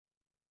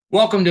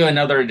Welcome to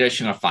another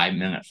edition of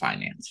 5-Minute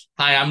Finance.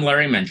 Hi, I'm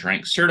Larry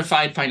Mentrink,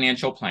 certified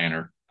financial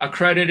planner,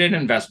 accredited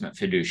investment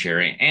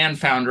fiduciary, and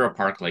founder of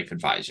Park Lake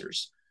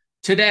Advisors.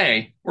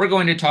 Today, we're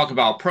going to talk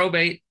about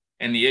probate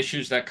and the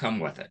issues that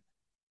come with it.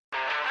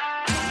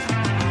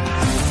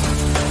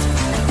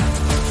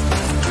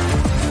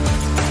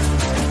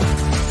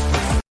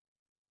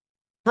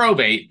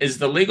 Probate is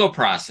the legal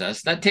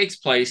process that takes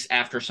place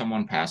after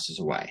someone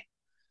passes away.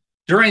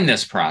 During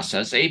this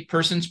process, a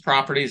person's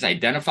property is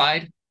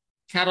identified,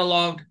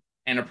 cataloged,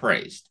 and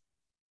appraised.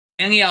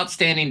 Any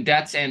outstanding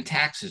debts and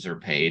taxes are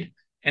paid,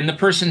 and the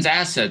person's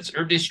assets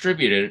are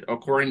distributed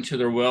according to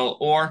their will,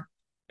 or,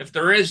 if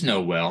there is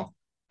no will,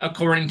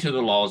 according to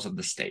the laws of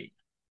the state.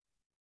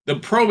 The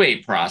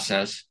probate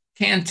process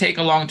can take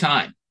a long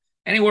time,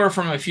 anywhere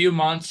from a few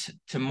months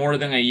to more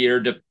than a year,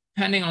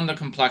 depending on the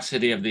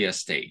complexity of the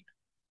estate.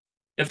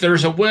 If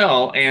there's a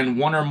will and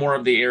one or more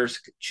of the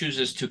heirs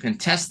chooses to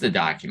contest the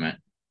document,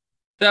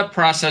 the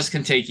process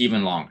can take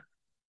even longer.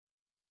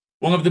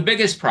 One of the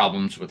biggest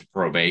problems with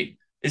probate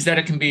is that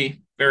it can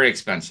be very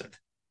expensive.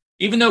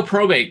 Even though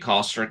probate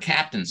costs are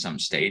capped in some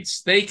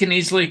states, they can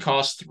easily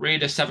cost 3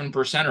 to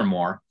 7% or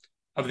more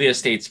of the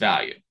estate's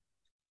value.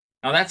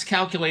 Now, that's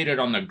calculated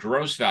on the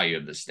gross value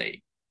of the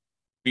estate,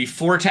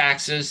 before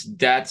taxes,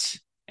 debts,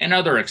 and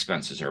other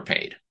expenses are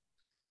paid.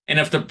 And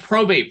if the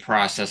probate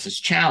process is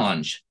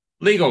challenged,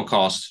 legal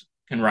costs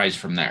can rise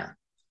from there.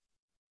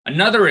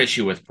 Another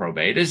issue with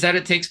probate is that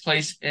it takes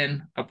place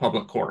in a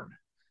public court.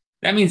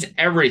 That means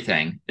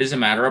everything is a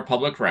matter of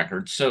public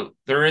record, so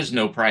there is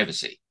no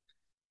privacy.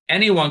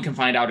 Anyone can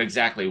find out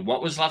exactly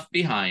what was left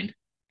behind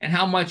and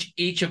how much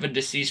each of a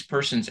deceased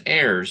person's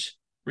heirs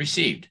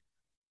received.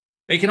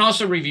 They can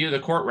also review the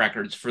court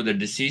records for the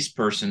deceased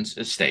person's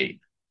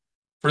estate.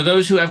 For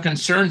those who have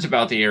concerns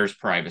about the heir's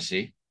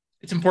privacy,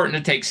 it's important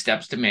to take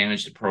steps to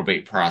manage the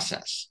probate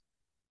process.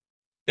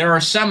 There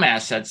are some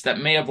assets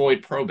that may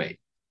avoid probate.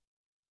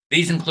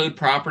 These include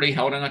property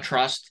held in a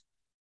trust,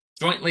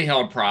 jointly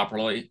held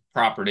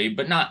property,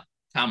 but not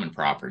common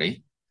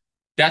property,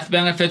 death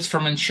benefits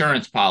from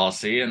insurance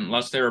policy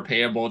unless they are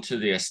payable to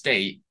the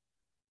estate,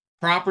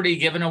 property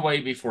given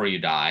away before you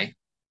die,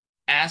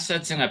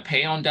 assets in a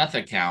pay-on-death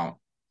account,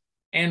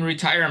 and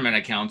retirement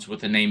accounts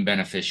with a named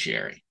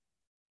beneficiary.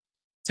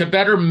 To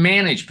better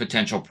manage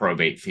potential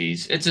probate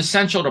fees, it's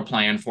essential to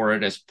plan for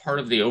it as part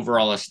of the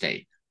overall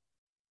estate.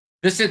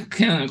 This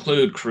can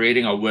include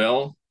creating a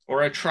will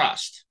or a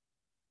trust,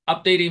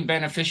 updating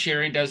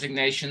beneficiary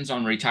designations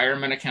on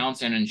retirement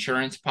accounts and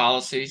insurance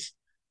policies,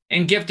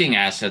 and gifting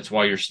assets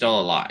while you're still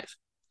alive.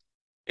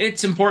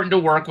 It's important to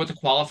work with a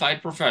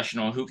qualified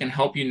professional who can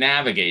help you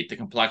navigate the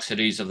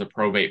complexities of the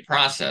probate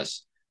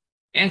process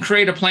and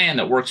create a plan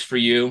that works for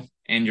you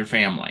and your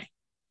family.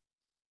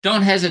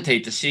 Don't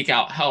hesitate to seek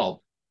out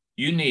help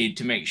you need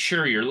to make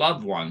sure your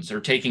loved ones are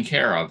taken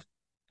care of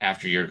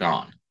after you're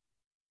gone.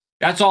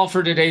 That's all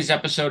for today's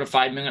episode of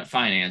 5-Minute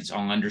Finance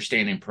on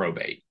understanding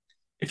probate.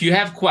 If you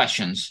have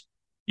questions,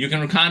 you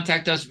can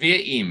contact us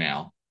via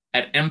email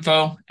at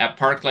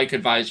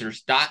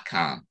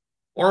info@parklakeadvisors.com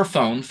or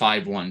phone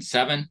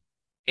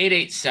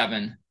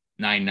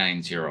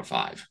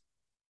 517-887-9905.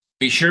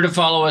 Be sure to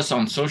follow us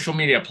on social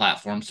media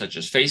platforms such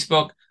as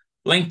Facebook,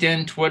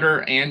 LinkedIn,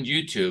 Twitter, and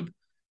YouTube,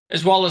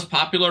 as well as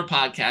popular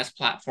podcast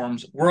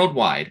platforms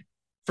worldwide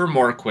for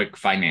more quick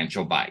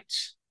financial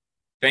bites.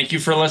 Thank you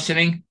for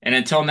listening, and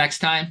until next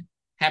time,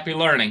 happy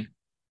learning.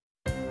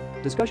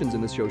 Discussions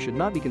in this show should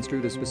not be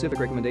construed as specific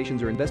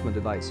recommendations or investment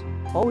advice.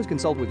 Always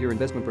consult with your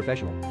investment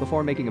professional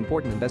before making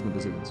important investment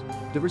decisions.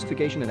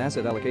 Diversification and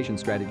asset allocation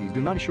strategies do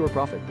not assure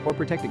profit or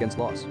protect against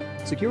loss.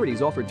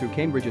 Securities offered through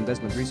Cambridge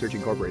Investment Research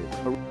Incorporated,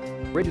 a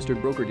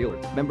registered broker-dealer,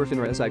 member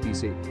FINRA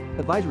SIPC.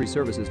 Advisory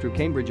services through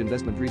Cambridge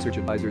Investment Research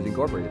Advisors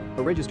Incorporated,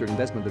 a registered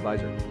investment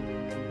advisor.